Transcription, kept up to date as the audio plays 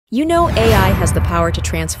You know AI has the power to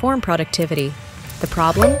transform productivity. The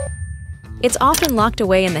problem? It's often locked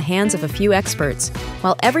away in the hands of a few experts,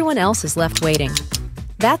 while everyone else is left waiting.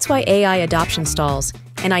 That's why AI adoption stalls,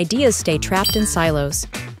 and ideas stay trapped in silos.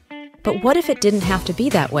 But what if it didn't have to be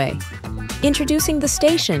that way? Introducing The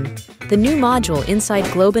Station, the new module inside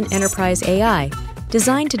Globant Enterprise AI,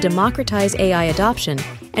 designed to democratize AI adoption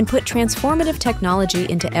and put transformative technology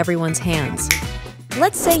into everyone's hands.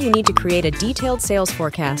 Let's say you need to create a detailed sales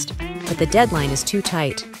forecast, but the deadline is too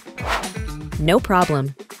tight. No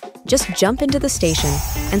problem. Just jump into The Station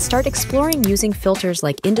and start exploring using filters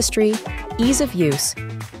like industry, ease of use,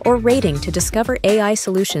 or rating to discover AI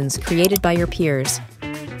solutions created by your peers.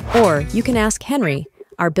 Or you can ask Henry,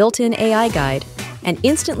 our built-in AI guide, and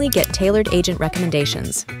instantly get tailored agent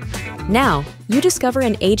recommendations. Now, you discover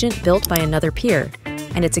an agent built by another peer,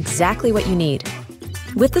 and it's exactly what you need.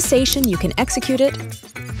 With The Station, you can execute it,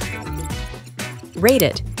 rate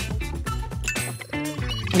it,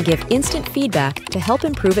 and give instant feedback to help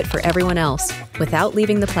improve it for everyone else without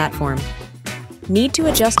leaving the platform. Need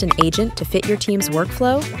to adjust an agent to fit your team's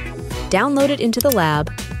workflow? Download it into the lab,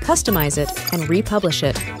 customize it, and republish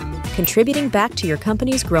it, contributing back to your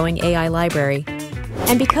company's growing AI library.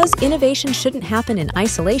 And because innovation shouldn't happen in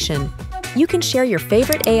isolation, you can share your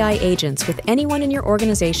favorite AI agents with anyone in your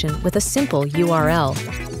organization with a simple URL.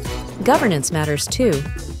 Governance matters too.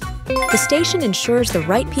 The Station ensures the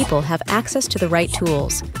right people have access to the right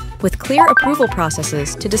tools, with clear approval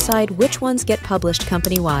processes to decide which ones get published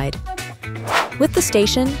company-wide. With The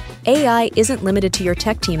Station, AI isn't limited to your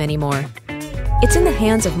tech team anymore. It's in the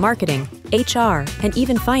hands of marketing, HR, and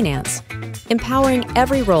even finance, empowering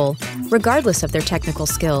every role, regardless of their technical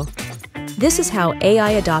skill. This is how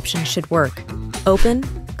AI adoption should work: open,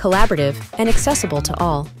 collaborative, and accessible to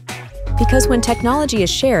all. Because when technology is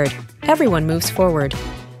shared, everyone moves forward.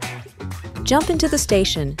 Jump into The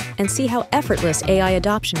Station and see how effortless AI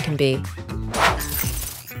adoption can be.